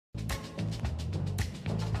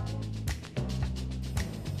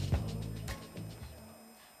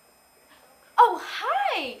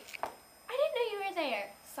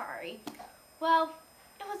Well,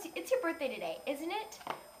 it's your birthday today, isn't it?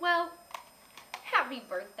 Well, happy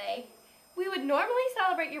birthday. We would normally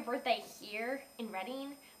celebrate your birthday here in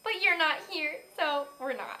Redding, but you're not here, so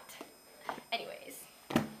we're not. Anyways,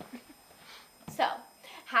 so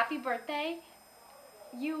happy birthday.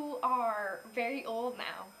 You are very old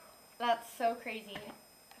now. That's so crazy.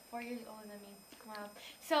 4 years older than me. Wow.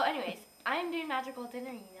 So anyways, I'm doing magical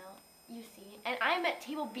dinner, you see, and I'm at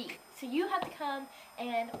table B. So you have to come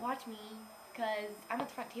and watch me because I'm at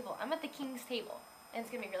the front table. I'm at the king's table, and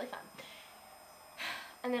it's going to be really fun.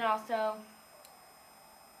 And then also,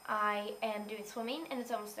 I am doing swimming, and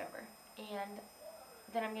it's almost over. And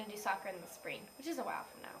then I'm going to do soccer in the spring, which is a while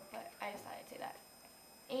from now, but I decided to say that.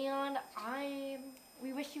 And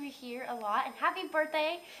we wish you were here a lot, and happy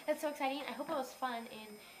birthday. That's so exciting. I hope it was fun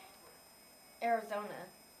in Arizona.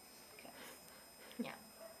 Yeah.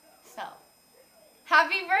 So,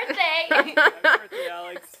 happy birthday. Happy birthday,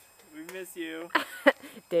 Alex. We miss you.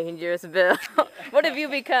 Dangerous Bill. What have you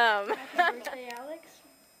become? Happy birthday, Alex.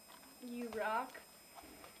 You rock.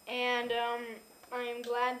 And I am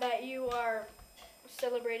glad that you are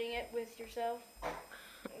celebrating it with yourself.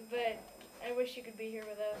 But I wish you could be here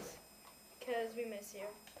with us because we miss you.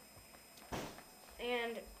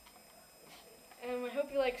 And I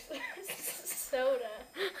hope you like soda.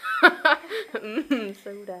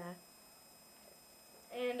 Soda.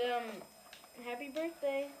 And happy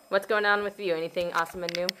birthday. What's going on with you? Anything awesome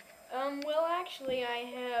and new? Well, actually, I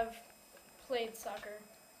have played soccer.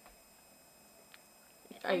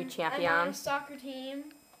 Are you I'm on champion? a soccer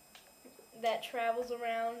team that travels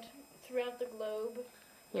around throughout the globe.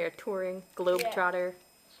 You're a touring globetrotter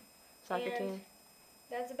soccer And team.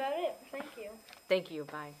 That's about it. Thank you. Thank you.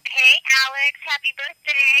 Bye. Hey, Alex, happy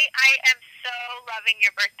birthday. I am so loving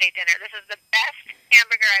your birthday dinner. This is the best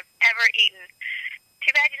hamburger I've ever eaten.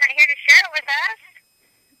 Too bad you're not here to share it with us.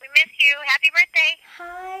 We miss you. Happy birthday.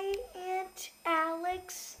 Hi, Aunt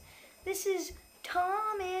Alex. This is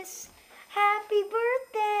Thomas. Happy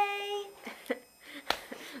birthday.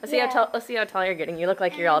 Let's see how tall you're getting. You look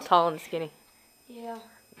like you're all tall and skinny. Yeah.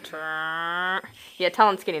 Yeah, tall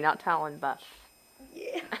and skinny, not tall and buff.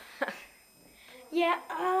 Yeah. Yeah,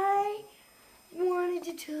 I wanted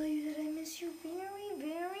to tell you that I miss you very,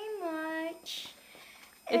 very much.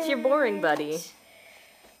 It's your boring buddy.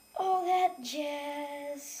 All that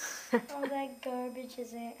jazz, all that garbage,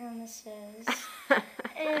 as Aunt Anna says.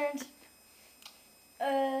 And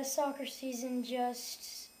soccer season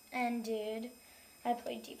just ended. I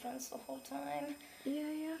played defense the whole time.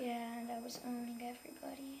 Yeah. Yeah, and I was owning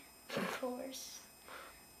everybody, of course.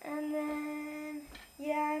 And then,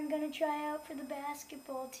 yeah, I'm gonna try out for the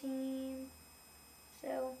basketball team.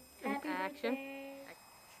 So, happy Action. birthday.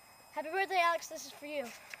 Happy birthday, Alex. This is for you.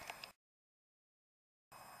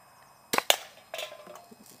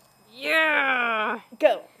 Yeah.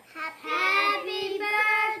 Go.